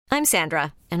I'm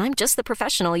Sandra, and I'm just the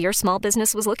professional your small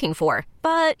business was looking for.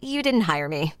 But you didn't hire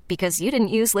me because you didn't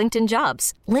use LinkedIn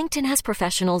Jobs. LinkedIn has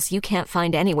professionals you can't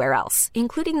find anywhere else,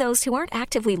 including those who aren't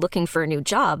actively looking for a new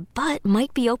job, but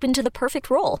might be open to the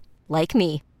perfect role, like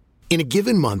me. In a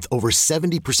given month, over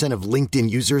 70% of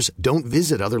LinkedIn users don't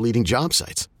visit other leading job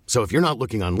sites. So if you're not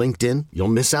looking on LinkedIn, you'll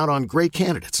miss out on great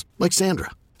candidates like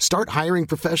Sandra. Start hiring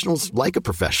professionals like a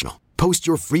professional. Post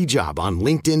your free job on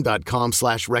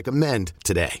linkedin.com/recommend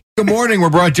today. Good morning.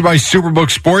 We're brought to you by Superbook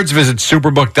Sports. Visit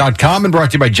superbook.com, and brought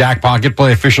to you by Jackpocket.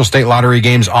 Play official state lottery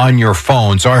games on your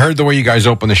phone. So I heard the way you guys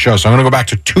opened the show, so I'm going to go back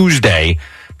to Tuesday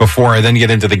before I then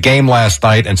get into the game last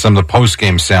night and some of the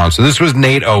post-game sounds. So this was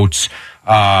Nate Oates,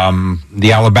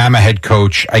 the Alabama head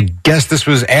coach. I guess this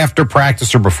was after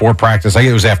practice or before practice. I guess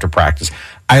it was after practice.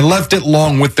 I left it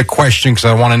long with the question because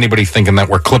I don't want anybody thinking that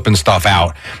we're clipping stuff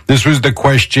out. This was the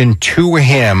question to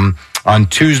him on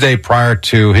Tuesday prior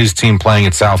to his team playing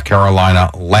at South Carolina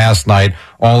last night,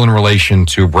 all in relation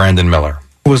to Brandon Miller.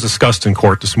 It was discussed in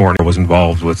court this morning. I was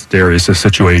involved with Darius'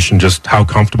 situation. Just how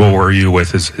comfortable were you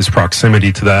with his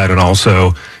proximity to that? And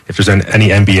also, if there's any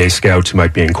NBA scouts who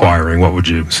might be inquiring, what would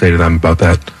you say to them about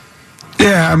that?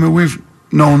 Yeah, I mean, we've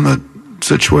known the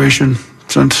situation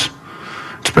since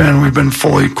we've been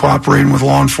fully cooperating with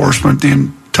law enforcement the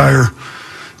entire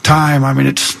time. I mean,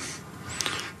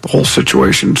 the whole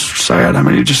situation's sad. I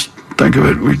mean, you just think of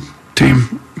it. We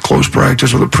team close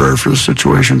practice with a prayer for the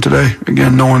situation today.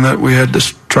 Again, knowing that we had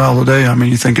this trial today. I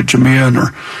mean, you think of Jamia and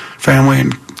her family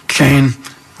and Kane.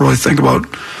 Really think about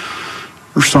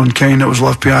her son Kane that was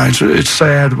left behind. So it's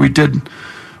sad. We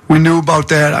knew about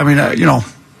that. I mean, you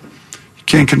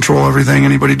can't control everything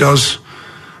anybody does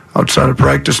outside of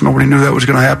practice. Nobody knew that was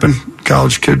going to happen.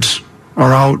 College kids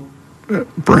are out.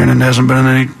 Brandon hasn't been in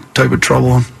any type of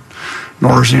trouble,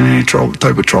 nor has he in any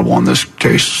type of trouble on this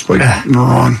case. Like in the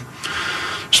wrong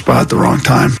spot at the wrong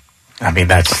time. I mean,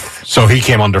 so he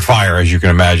came under fire, as you can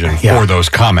imagine, for those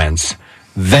comments.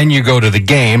 Then you go to the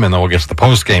game, and then we'll get to the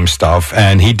post-game stuff.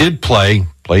 And he did played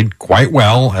quite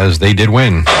well, as they did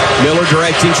win. Miller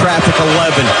directing traffic,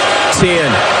 11,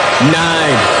 10,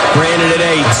 9. Brandon at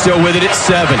 8, still with it at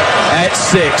 7, at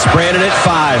 6. Brandon at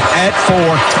 5, at 4,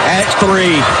 at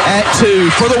 3, at 2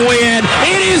 for the win.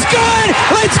 It is good.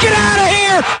 Let's get out of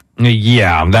here.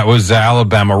 Yeah, that was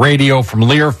Alabama radio from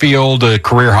Learfield, a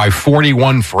career high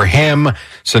 41 for him.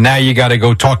 So now you got to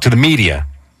go talk to the media.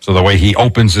 So the way he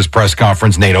opens his press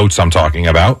conference, Nate Oates I'm talking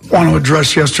about. I want to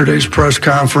address yesterday's press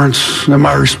conference and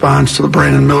my response to the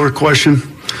Brandon Miller question.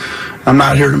 I'm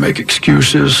not here to make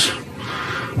excuses,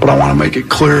 but I want to make it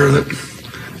clear that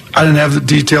I didn't have the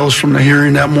details from the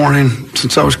hearing that morning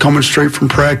since I was coming straight from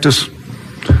practice.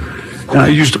 And I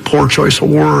used a poor choice of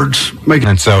words.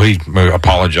 And so he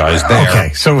apologized there.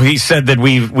 Okay, so he said that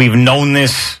we've known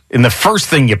this in the first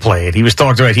thing you played. He was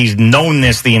talking about he's known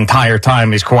this the entire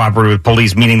time he's cooperated with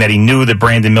police, meaning that he knew that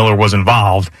Brandon Miller was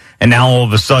involved. And now all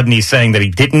of a sudden he's saying that he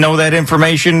didn't know that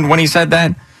information when he said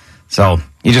that. So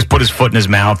he just put his foot in his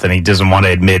mouth and he doesn't want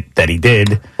to admit that he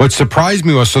did. What surprised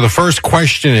me was, so the first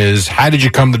question is, how did you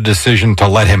come to the decision to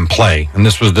let him play? And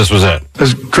this was it.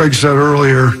 As Craig said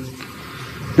earlier,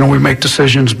 we make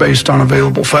decisions based on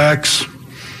available facts,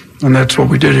 and that's what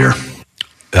we did here.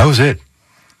 That was it.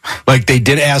 Like, they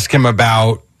did ask him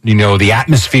about, the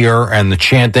atmosphere and the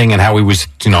chanting and how he was,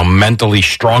 mentally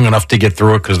strong enough to get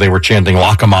through it because they were chanting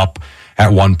 "lock him up"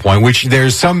 at one point, which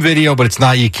there's some video, but it's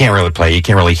not, you can't really play. You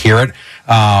can't really hear it.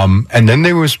 And then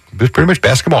there was pretty much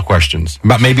basketball questions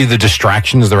about maybe the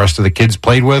distractions the rest of the kids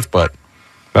played with, but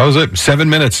that was it. 7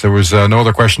 minutes. There was no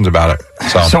other questions about it.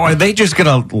 So are they just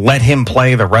going to let him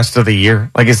play the rest of the year?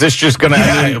 Like, is this just going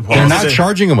to... they're not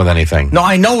charging him with anything. No,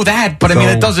 I know that, but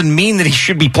it doesn't mean that he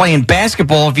should be playing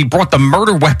basketball if he brought the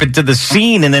murder weapon to the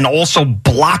scene and then also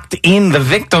blocked in the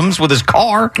victims with his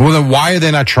car. Well, then why are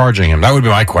they not charging him? That would be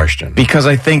my question. Because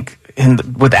I think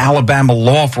with Alabama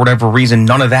law, for whatever reason,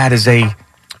 none of that is a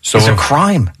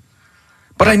crime.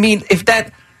 But I mean, if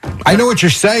that... I know what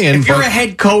you're saying. If you're a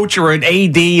head coach or an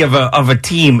AD of a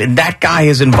team and that guy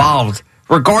is involved,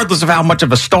 regardless of how much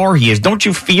of a star he is, don't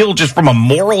you feel just from a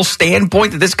moral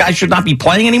standpoint that this guy should not be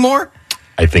playing anymore?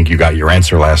 I think you got your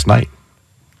answer last night.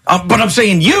 But I'm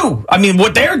saying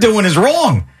what they're doing is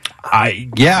wrong. I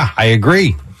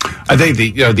agree. I think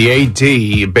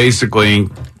the AD basically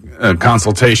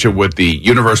consultation with the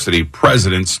university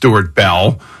president, Stuart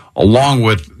Bell, along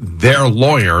with their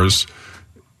lawyers,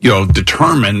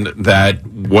 determined that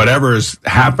whatever is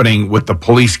happening with the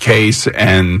police case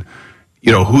and,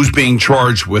 who's being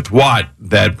charged with what,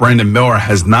 that Brandon Miller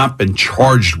has not been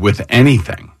charged with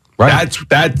anything. Right.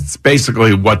 That's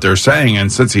basically what they're saying.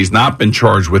 And since he's not been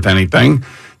charged with anything,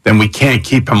 then we can't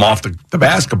keep him off the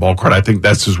basketball court. I think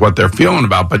that's just what they're feeling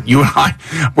about. But you and I,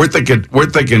 we're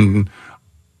thinking,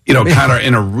 kind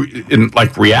of in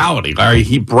like reality. Larry,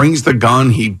 he brings the gun,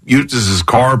 he uses his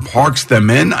car, parks them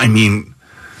in. I mean,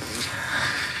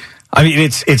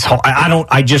 it's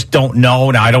I just don't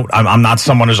know. Now I'm not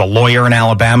someone who's a lawyer in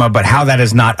Alabama, but how that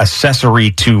is not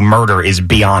accessory to murder is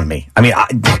beyond me. I mean,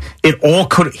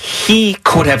 he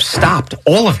could have stopped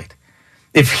all of it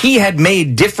if he had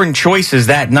made different choices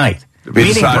that night.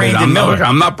 Meaning Brandon Miller.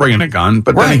 I'm not bringing a gun,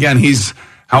 but then again,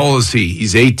 how old is he?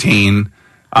 He's 18.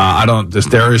 This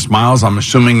Darius Miles, I'm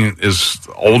assuming, is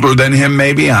older than him,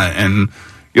 maybe. And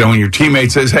when your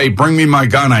teammate says, "Hey, bring me my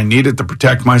gun. I need it to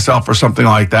protect myself," or something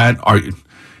like that,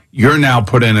 you're now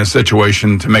put in a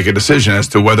situation to make a decision as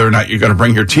to whether or not you're going to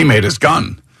bring your teammate his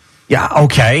gun. Yeah,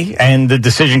 okay. And the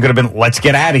decision could have been, let's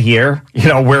get out of here.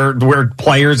 We're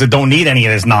players that don't need any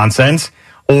of this nonsense.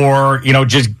 Or,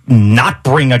 just not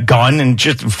bring a gun and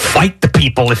just fight the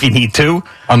people if you need to.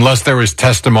 Unless there was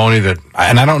testimony that,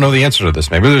 and I don't know the answer to this,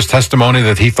 maybe there's testimony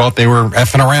that he thought they were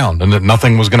effing around and that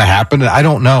nothing was going to happen. I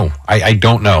don't know. I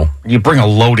don't know. You bring a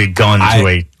loaded gun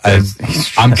to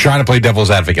I'm trying to play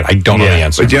devil's advocate. I don't know the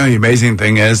answer. But the amazing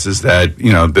thing is that,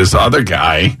 this other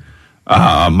guy,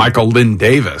 Michael Lynn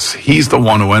Davis, he's the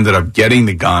one who ended up getting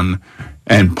the gun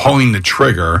and pulling the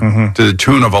trigger to the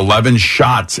tune of 11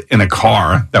 shots in a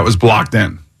car that was blocked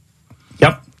in.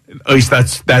 Yep. At least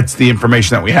that's the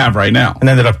information that we have right now. And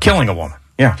ended up killing a woman.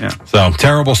 Yeah. So,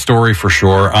 terrible story for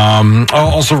sure.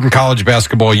 Also from college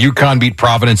basketball, UConn beat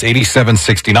Providence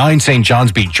 87-69. St.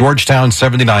 John's beat Georgetown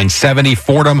 79-70.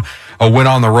 Fordham, a win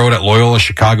on the road at Loyola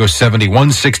Chicago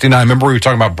 71-69. Remember we were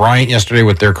talking about Bryant yesterday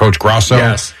with their coach Grasso?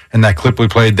 Yes. And that clip we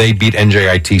played, they beat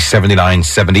NJIT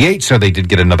 79-78, so they did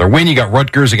get another win. You got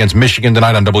Rutgers against Michigan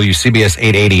tonight on WCBS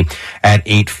 880 at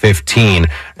 8:15.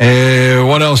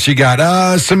 What else you got?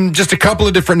 Just a couple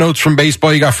of different notes from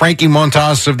baseball. You got Frankie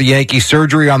Montas of the Yankees,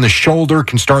 surgery on the shoulder,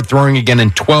 can start throwing again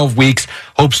in 12 weeks,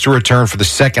 hopes to return for the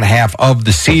second half of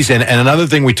the season. And another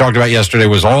thing we talked about yesterday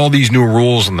was all these new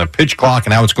rules and the pitch clock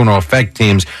and how it's going to affect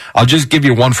teams. I'll just give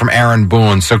you one from Aaron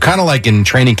Boone. So kind of like in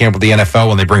training camp with the NFL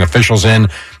when they bring officials in,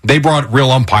 they brought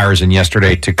real umpires in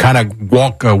yesterday to kind of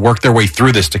work their way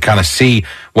through this to kind of see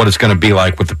what it's going to be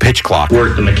like with the pitch clock.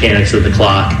 Work the mechanics of the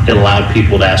clock. It allowed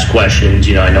people to ask questions.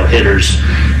 I know hitters,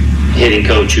 hitting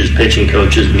coaches, pitching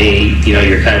coaches, me,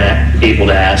 you're kind of able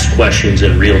to ask questions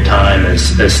in real time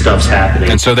as stuff's happening.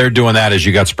 And so they're doing that as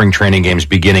you got spring training games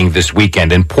beginning this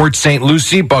weekend. In Port St.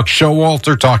 Lucie, Buck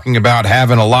Showalter talking about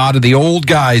having a lot of the old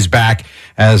guys back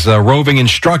as roving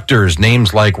instructors,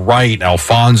 names like Wright,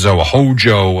 Alfonso,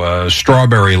 Hojo,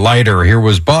 Strawberry, Leiter. Here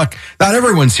was Buck. Not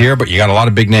everyone's here, but you got a lot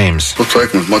of big names. We'll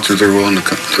take them as much as they're willing to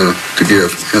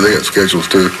give. They got schedules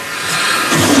too.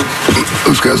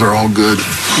 Those guys are all good.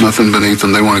 Nothing beneath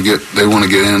them. They want to get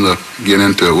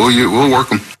into it. We'll work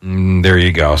them. There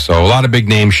you go. So a lot of big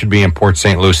names should be in Port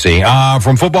St. Lucie.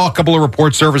 From football, a couple of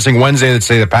reports surfacing Wednesday that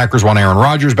say the Packers want Aaron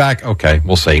Rodgers back. Okay,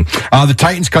 we'll see. The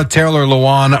Titans cut Taylor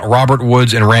Lewan, Robert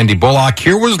Woods, and Randy Bullock.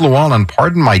 Here was Lewan on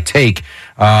Pardon My Take.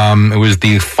 It was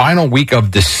the final week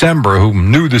of December. Who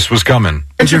knew this was coming?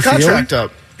 When's your contract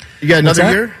up? You got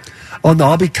another year? Oh, no,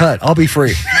 I'll be cut. I'll be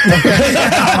free.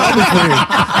 I'll be free.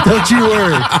 Don't you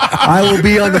worry. I will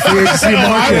be on the free agency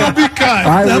market. I will be cut.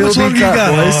 I will be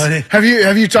cut, boys.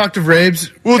 Have you talked to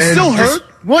Rabes? Will it still hurt?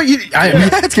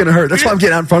 It's going to hurt. That's why I'm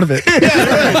getting out in front of it.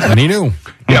 And he knew.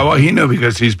 Yeah, well, he knew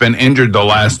because he's been injured the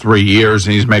last 3 years,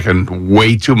 and he's making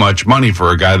way too much money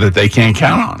for a guy that they can't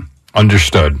count on.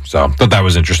 Understood. So, thought that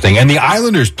was interesting. And the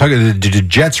Islanders, the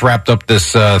Jets wrapped up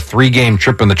this 3-game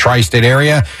trip in the tri-state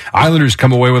area. Islanders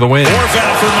come away with a win. Fourth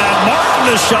out for Matt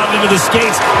Martin, a shot into the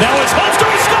skates. Now it's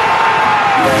Holmstrom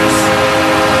scores!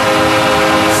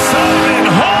 Simon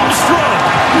Holmstrom.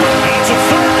 That's a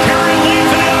third-period lead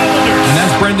for the Islanders. And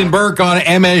that's Brendan Burke on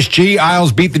MSG.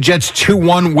 Isles beat the Jets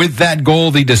 2-1 with that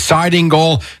goal, the deciding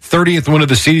goal. 30th win of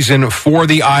the season for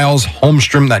the Isles.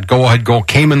 Holmstrom, that go-ahead goal,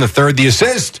 came in the third. The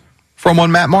assist from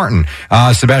one Matt Martin.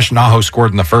 Sebastian Aho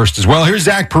scored in the first as well. Here's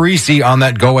Zach Parisi on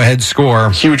that go-ahead score.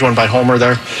 Huge one by Homer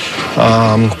there.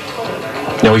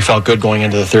 We felt good going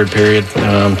into the third period.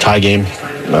 Tie game.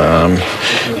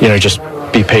 Just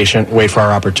be patient, wait for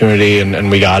our opportunity, and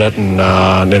we got it,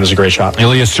 and it was a great shot.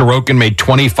 Ilya Sorokin made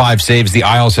 25 saves. The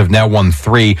Isles have now won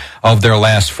 3 of their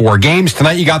last 4 games.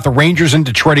 Tonight you got the Rangers in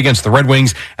Detroit against the Red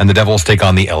Wings, and the Devils take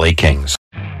on the LA Kings.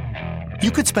 You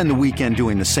could spend the weekend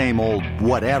doing the same old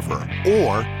whatever,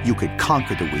 or you could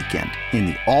conquer the weekend in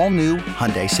the all-new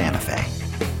Hyundai Santa Fe.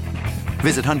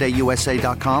 Visit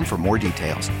HyundaiUSA.com for more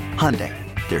details. Hyundai,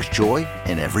 there's joy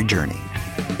in every journey.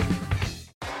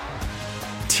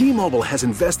 T-Mobile has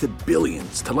invested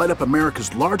billions to light up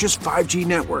America's largest 5G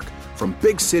network, from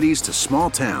big cities to small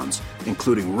towns,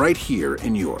 including right here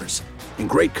in yours. And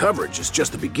great coverage is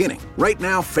just the beginning. Right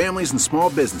now, families and small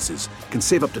businesses can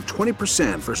save up to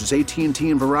 20% versus AT&T and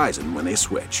Verizon when they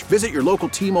switch. Visit your local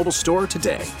T-Mobile store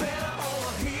today.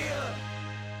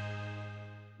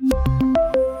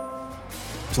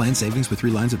 Plan savings with 3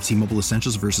 lines of T-Mobile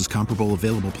Essentials versus comparable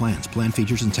available plans. Plan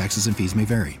features and taxes and fees may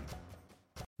vary.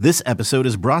 This episode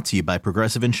is brought to you by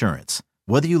Progressive Insurance.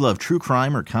 Whether you love true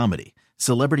crime or comedy,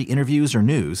 celebrity interviews or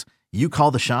news, you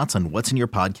call the shots on what's in your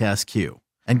podcast queue.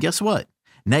 And guess what?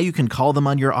 Now you can call them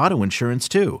on your auto insurance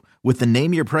too with the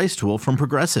Name Your Price tool from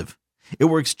Progressive. It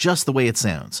works just the way it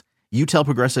sounds. You tell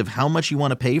Progressive how much you want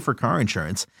to pay for car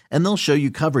insurance, and they'll show you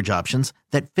coverage options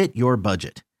that fit your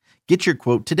budget. Get your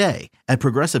quote today at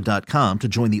Progressive.com to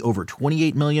join the over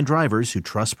 28 million drivers who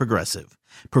trust Progressive.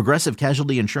 Progressive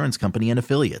Casualty Insurance Company and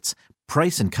Affiliates.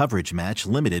 Price and coverage match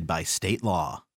limited by state law.